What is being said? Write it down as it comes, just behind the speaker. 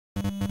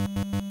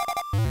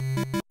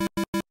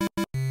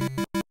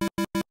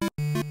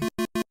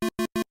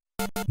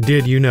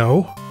Did you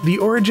know? The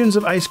origins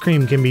of ice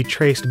cream can be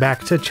traced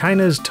back to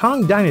China's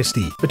Tang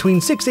Dynasty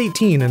between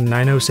 618 and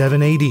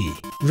 907 AD.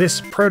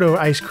 This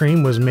proto-ice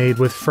cream was made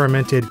with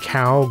fermented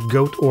cow,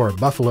 goat, or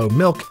buffalo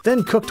milk,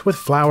 then cooked with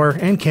flour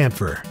and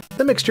camphor.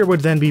 The mixture would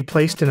then be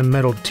placed in a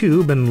metal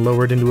tube and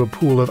lowered into a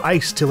pool of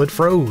ice till it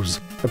froze.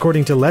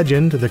 According to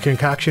legend, the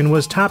concoction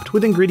was topped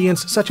with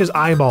ingredients such as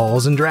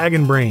eyeballs and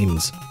dragon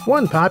brains.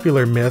 One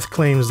popular myth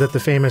claims that the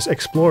famous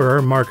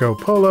explorer Marco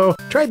Polo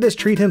tried this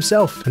treat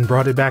himself and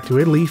brought it back to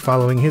Italy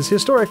following his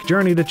historic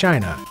journey to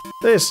China.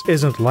 This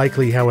isn't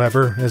likely,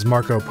 however, as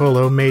Marco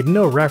Polo made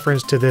no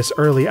reference to this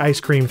early ice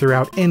cream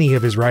throughout any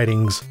of his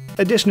writings.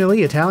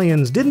 Additionally,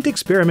 Italians didn't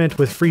experiment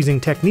with freezing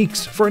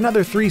techniques for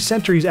another 3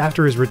 centuries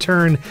after his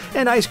return,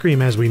 and ice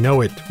cream as we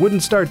know it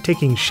wouldn't start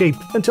taking shape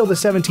until the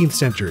 17th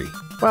century.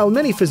 While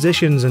many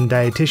physicians and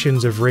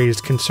dietitians have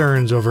raised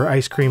concerns over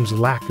ice cream's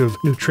lack of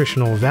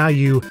nutritional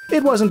value,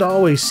 it wasn't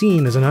always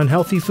seen as an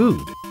unhealthy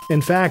food.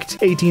 In fact,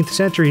 18th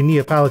century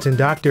Neapolitan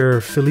doctor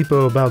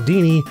Filippo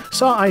Baldini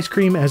saw ice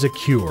cream as a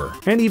cure,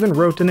 and even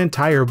wrote an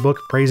entire book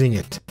praising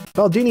it.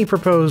 Baldini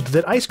proposed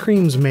that ice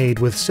creams made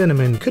with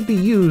cinnamon could be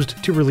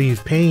used to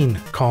relieve pain,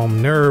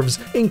 calm nerves,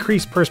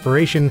 increase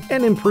perspiration,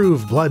 and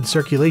improve blood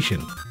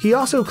circulation. He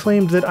also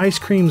claimed that ice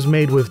creams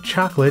made with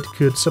chocolate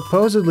could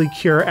supposedly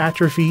cure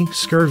atrophy,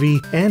 scurvy,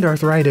 and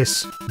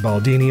arthritis.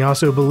 Baldini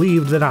also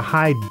believed that a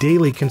high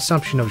daily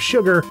consumption of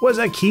sugar was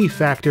a key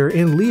factor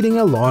in leading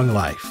a long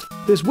life.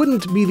 This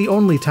wouldn't be the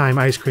only time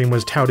ice cream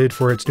was touted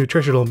for its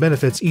nutritional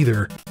benefits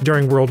either.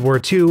 During World War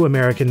II,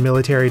 American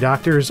military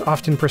doctors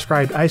often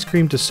prescribed ice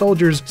cream to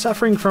soldiers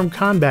suffering from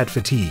combat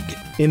fatigue.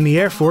 In the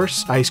Air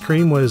Force, ice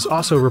cream was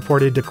also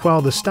reported to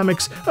quell the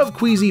stomachs of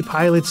queasy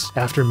pilots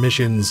after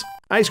missions.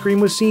 Ice cream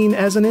was seen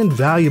as an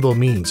invaluable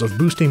means of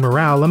boosting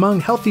morale among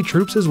healthy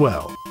troops as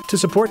well. To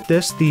support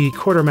this, the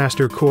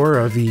Quartermaster Corps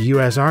of the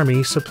U.S.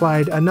 Army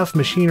supplied enough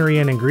machinery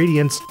and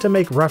ingredients to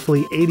make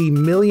roughly 80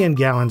 million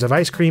gallons of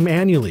ice cream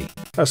annually.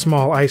 A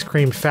small ice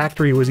cream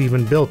factory was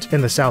even built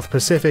in the South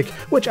Pacific,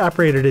 which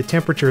operated at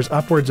temperatures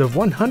upwards of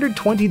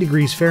 120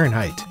 degrees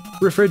Fahrenheit.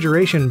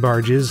 Refrigeration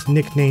barges,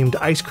 nicknamed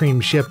ice cream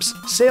ships,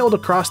 sailed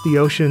across the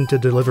ocean to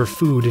deliver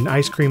food and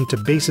ice cream to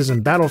bases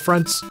and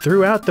battlefronts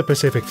throughout the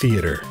Pacific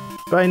Theater.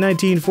 By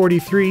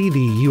 1943,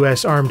 the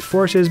U.S. Armed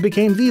Forces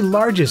became the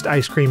largest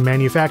ice cream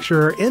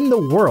manufacturer in the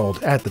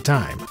world at the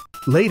time.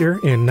 Later,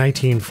 in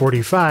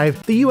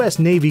 1945, the U.S.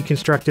 Navy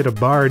constructed a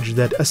barge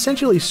that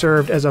essentially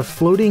served as a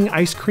floating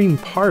ice cream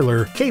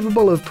parlor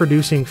capable of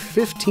producing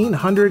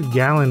 1,500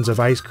 gallons of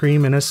ice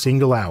cream in a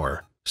single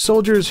hour.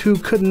 Soldiers who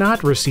could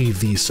not receive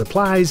these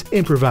supplies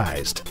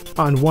improvised.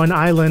 On one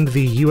island,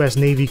 the U.S.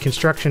 Navy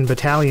Construction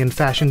Battalion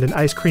fashioned an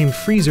ice cream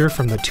freezer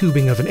from the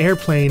tubing of an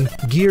airplane,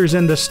 gears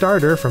and a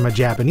starter from a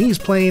Japanese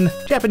plane,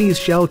 Japanese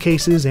shell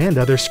cases, and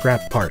other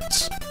scrap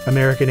parts.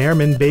 American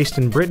airmen based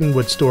in Britain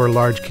would store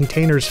large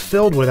containers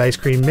filled with ice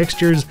cream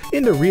mixtures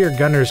in the rear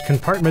gunner's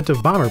compartment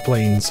of bomber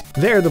planes.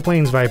 There, the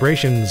plane's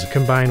vibrations,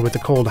 combined with the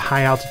cold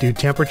high-altitude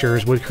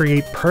temperatures, would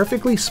create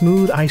perfectly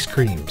smooth ice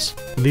creams.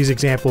 These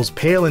examples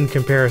pale in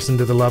comparison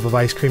to the love of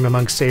ice cream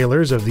among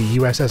sailors of the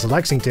USS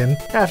Lexington.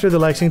 After the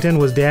Lexington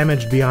was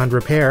damaged beyond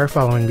repair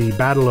following the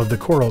Battle of the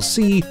Coral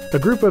Sea, a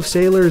group of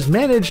sailors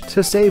managed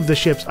to save the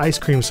ship's ice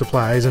cream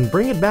supplies and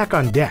bring it back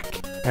on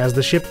deck. As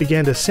the ship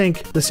began to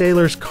sink, the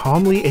sailors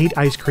calmly ate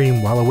ice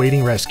cream while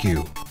awaiting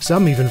rescue.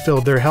 Some even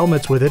filled their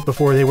helmets with it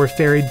before they were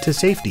ferried to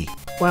safety.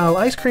 While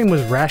ice cream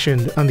was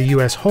rationed on the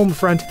U.S. home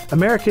front,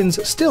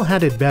 Americans still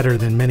had it better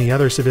than many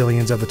other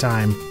civilians of the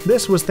time.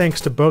 This was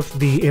thanks to both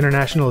the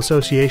International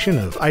Association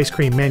of Ice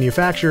Cream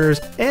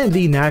Manufacturers and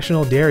the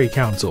National Dairy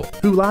Council,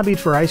 who lobbied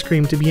for ice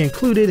cream to be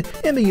included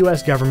in the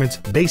U.S. government's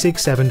Basic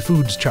 7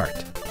 Foods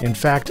chart. In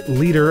fact,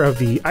 leader of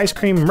the Ice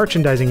Cream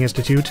Merchandising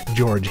Institute,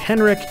 George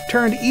Henrick,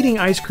 turned eating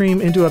ice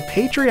cream into a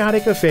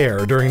patriotic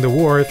affair during the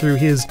war through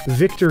his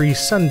Victory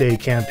Sunday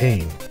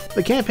campaign.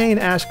 The campaign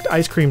asked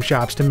ice cream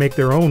shops to make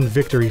their own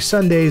Victory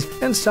Sundays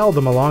and sell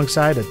them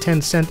alongside a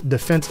 10-cent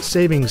defense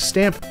savings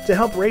stamp to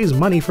help raise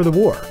money for the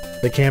war.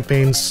 The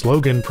campaign's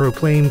slogan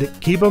proclaimed,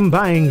 "Keep 'em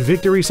buying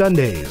Victory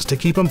Sundays to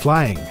keep 'em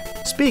flying."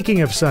 Speaking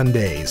of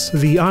Sundays,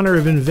 the honor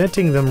of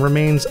inventing them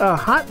remains a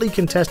hotly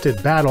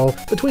contested battle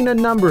between a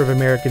number of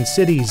American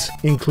cities,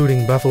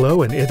 including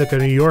Buffalo and Ithaca,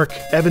 New York,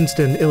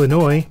 Evanston,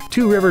 Illinois,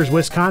 Two Rivers,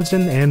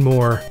 Wisconsin, and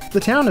more. The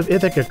town of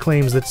Ithaca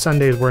claims that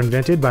Sundays were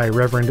invented by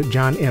Reverend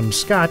John M.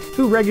 Scott,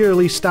 who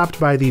regularly stopped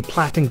by the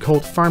Platt &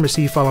 Colt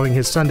Pharmacy following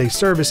his Sunday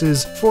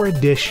services for a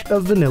dish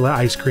of vanilla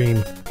ice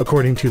cream.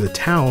 According to the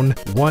town,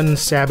 one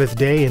Sabbath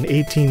day in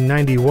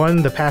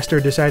 1891, the pastor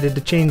decided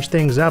to change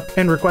things up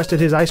and requested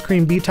his ice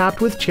cream be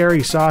topped with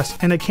cherry sauce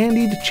and a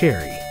candied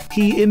cherry.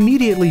 He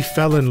immediately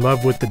fell in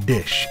love with the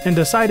dish and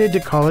decided to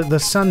call it the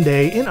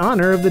Sundae in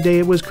honor of the day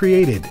it was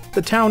created.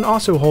 The town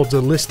also holds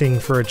a listing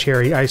for a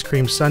cherry ice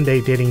cream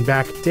sundae dating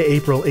back to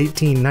April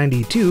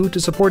 1892 to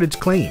support its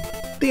claim.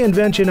 The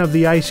invention of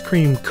the ice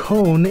cream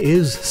cone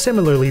is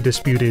similarly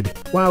disputed.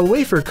 While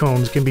wafer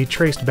cones can be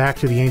traced back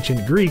to the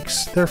ancient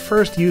Greeks, their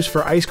first use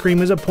for ice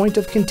cream is a point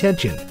of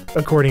contention.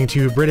 According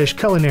to British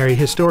culinary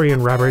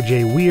historian Robert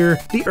J. Weir,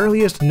 the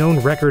earliest known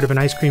record of an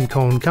ice cream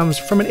cone comes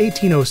from an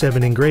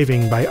 1807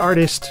 engraving by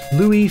artist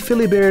Louis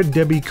Philibert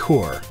de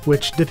Bicourt,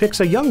 which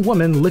depicts a young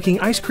woman licking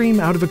ice cream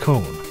out of a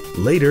cone.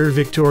 Later,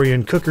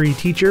 Victorian cookery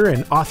teacher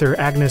and author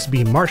Agnes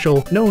B.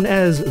 Marshall, known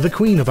as the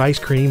Queen of Ice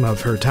Cream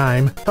of her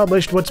time,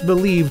 published what's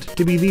believed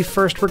to be the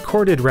first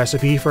recorded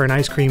recipe for an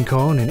ice cream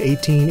cone in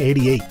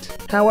 1888.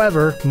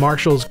 However,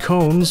 Marshall's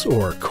cones,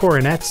 or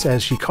coronets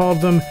as she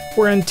called them,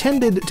 were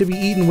intended to be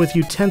eaten with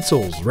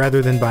utensils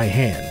rather than by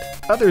hand.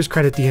 Others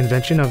credit the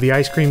invention of the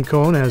ice cream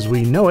cone as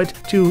we know it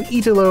to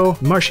Italo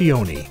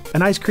Marchionni,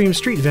 an ice cream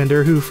street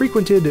vendor who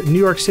frequented New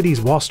York City's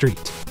Wall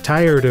Street.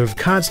 Tired of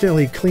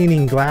constantly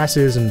cleaning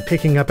glasses and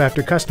picking up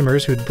after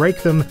customers who'd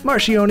break them,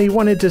 Marchionni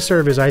wanted to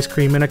serve his ice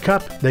cream in a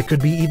cup that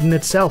could be eaten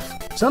itself.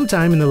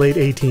 Sometime in the late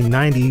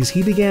 1890s,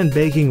 he began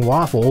baking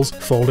waffles,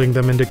 folding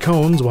them into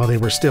cones while they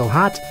were still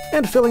hot,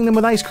 and filling them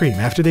with ice cream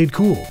after they'd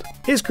cooled.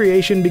 His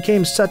creation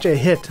became such a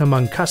hit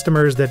among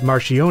customers that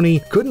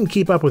Marchionni couldn't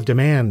keep up with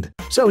demand.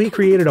 So he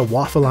created a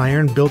waffle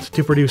iron built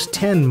to produce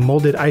 10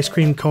 molded ice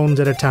cream cones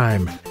at a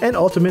time, and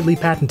ultimately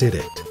patented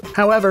it.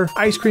 However,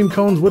 ice cream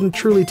cones wouldn't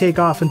truly take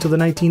off until the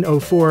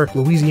 1904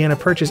 Louisiana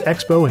Purchase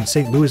Expo in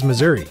St. Louis,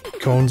 Missouri.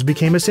 Cones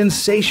became a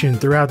sensation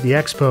throughout the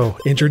expo,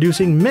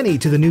 introducing many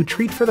to the new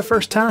treat for the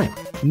first time.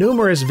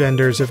 Numerous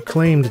vendors have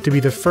claimed to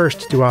be the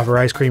first to offer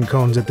ice cream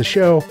cones at the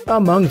show.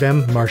 Among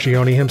them,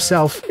 Marchionni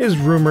himself is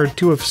rumored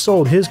to have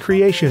sold his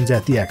creations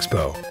at the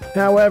expo.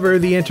 However,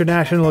 the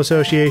International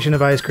Association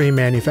of Ice Cream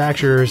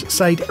Manufacturers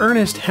cite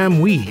Ernest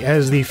Hamwi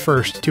as the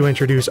first to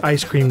introduce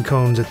ice cream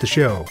cones at the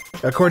show.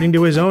 According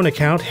to his own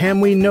account,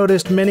 Hamwi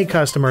noticed many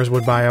customers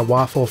would buy a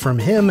waffle from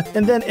him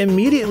and then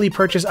immediately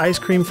purchase ice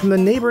cream from the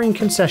neighboring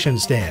concession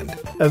stand.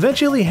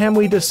 Eventually,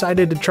 Hamwi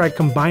decided to try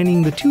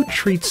combining the two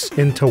treats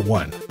into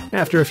one.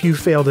 After a few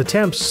failed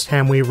attempts,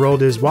 Hamwi rolled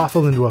his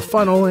waffle into a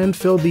funnel and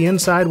filled the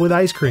inside with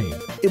ice cream.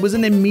 It was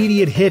an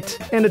immediate hit,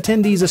 and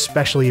attendees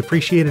especially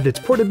appreciated its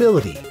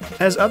portability.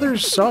 As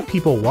others saw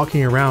people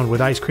walking around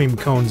with ice cream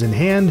cones in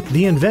hand,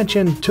 the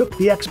invention took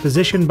the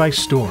exposition by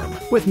storm,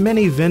 with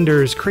many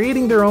vendors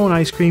creating their own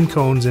ice cream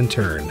cones in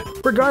turn.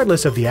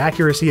 Regardless of the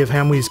accuracy of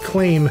Hamwi's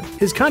claim,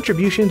 his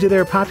contribution to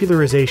their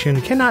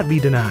popularization cannot be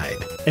denied.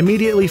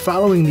 Immediately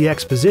following the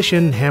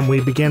exposition,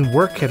 Hamwi began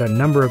work at a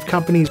number of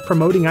companies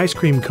promoting ice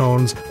cream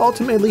cones,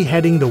 ultimately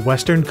heading the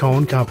Western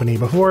Cone Company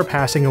before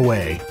passing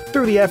away.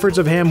 Through the efforts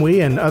of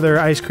Hamwi and other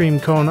ice cream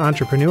cone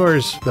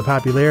entrepreneurs, the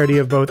popularity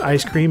of both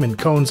ice cream and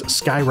cones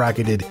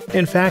skyrocketed.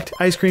 In fact,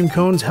 ice cream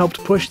cones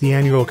helped push the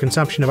annual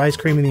consumption of ice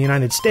cream in the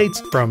United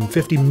States from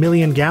 50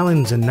 million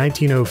gallons in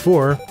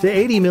 1904 to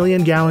 80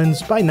 million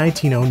gallons by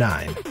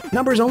 1909.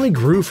 Numbers only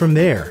grew from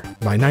there.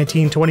 By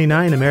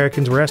 1929,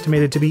 Americans were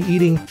estimated to be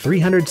eating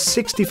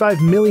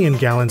 365 million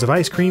gallons of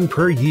ice cream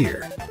per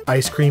year.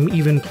 Ice cream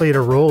even played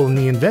a role in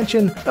the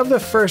invention of the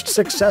first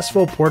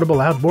successful portable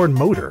outboard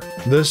motor.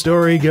 The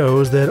story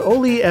goes that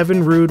Ole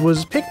Evinrude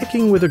was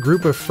picnicking with a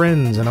group of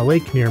friends in a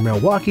lake near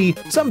Milwaukee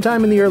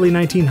sometime in the early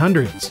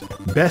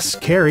 1900s. Bess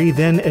Carey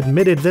then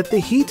admitted that the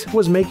heat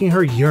was making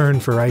her yearn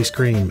for ice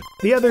cream.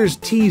 The others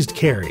teased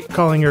Carey,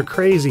 calling her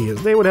crazy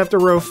as they would have to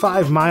row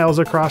 5 miles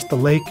across the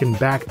lake and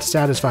back to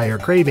satisfy her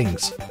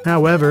cravings.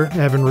 However,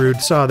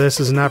 Evinrude saw this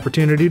as an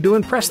opportunity to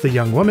impress the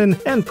young woman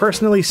and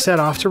personally set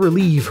off to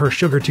relieve her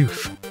sugar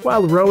tooth.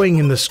 While rowing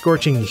in the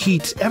scorching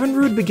heat,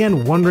 Evinrude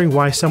began wondering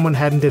why someone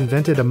hadn't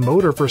invented a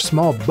motor for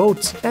small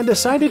boats and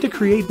decided to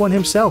create one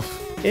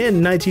himself.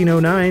 In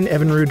 1909,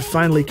 Evinrude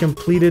finally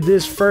completed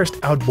his first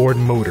outboard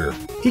motor.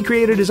 He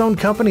created his own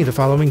company the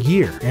following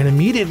year and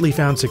immediately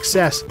found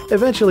success,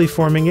 eventually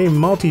forming a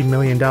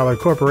multi-million-dollar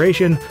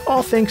corporation,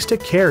 all thanks to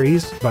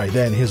Carey's, by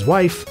then his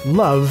wife,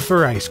 love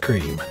for ice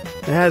cream.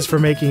 As for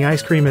making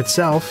ice cream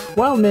itself,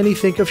 while many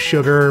think of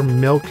sugar,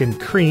 milk, and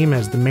cream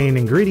as the main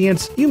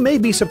ingredients, you may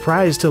be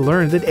surprised to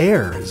learn that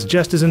air is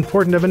just as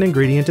important of an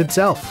ingredient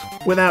itself.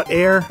 Without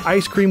air,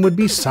 ice cream would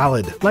be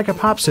solid, like a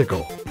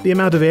popsicle. The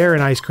amount of air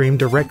in ice cream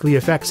directly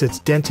affects its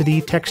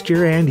density,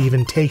 texture, and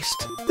even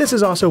taste. This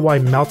is also why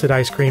melted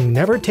ice cream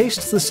never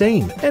tastes the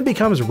same and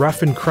becomes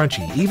rough and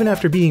crunchy even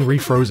after being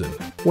refrozen.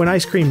 When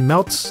ice cream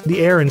melts, the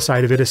air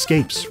inside of it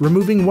escapes,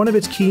 removing one of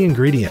its key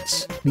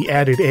ingredients. The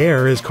added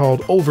air is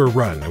called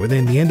overrun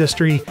within the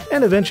industry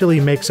and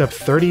eventually makes up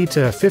 30 to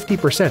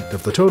 50%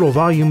 of the total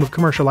volume of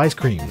commercial ice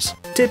creams.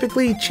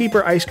 Typically,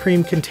 cheaper ice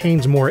cream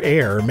contains more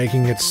air,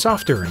 making it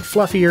softer and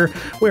fluffier,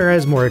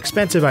 whereas more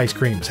expensive ice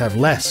creams have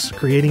less,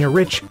 creating a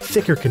rich,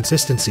 thicker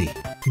consistency.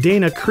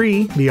 Dana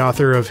Cree, the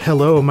author of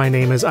Hello, My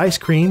Name is Ice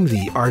Cream,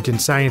 The Art and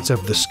Science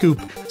of the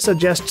Scoop,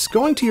 suggests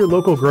going to your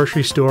local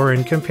grocery store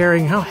and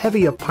comparing how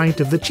heavy a pint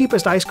of the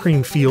cheapest ice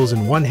cream feels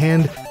in one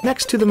hand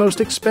next to the most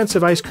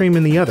expensive ice cream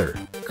in the other.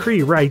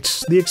 Cree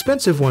writes, the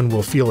expensive one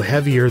will feel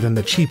heavier than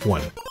the cheap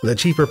one. The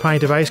cheaper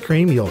pint of ice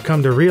cream, you'll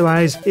come to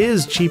realize,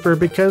 is cheaper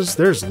because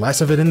there's less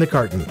of it in the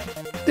carton.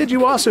 Did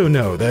you also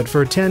know that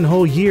for 10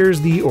 whole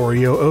years the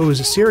Oreo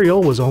O's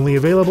cereal was only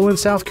available in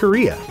South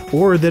Korea?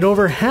 Or that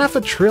over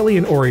 500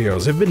 billion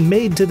Oreos have been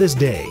made to this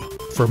day?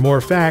 For more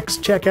facts,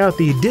 check out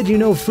the Did You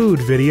Know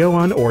Food video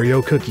on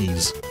Oreo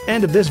cookies.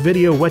 And if this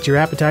video whets your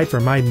appetite for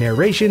my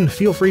narration,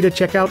 feel free to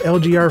check out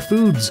LGR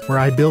Foods, where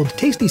I build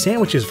tasty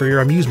sandwiches for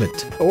your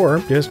amusement. Or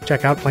just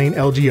check out plain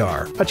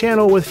LGR, a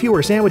channel with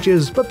fewer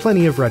sandwiches but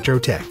plenty of retro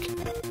tech.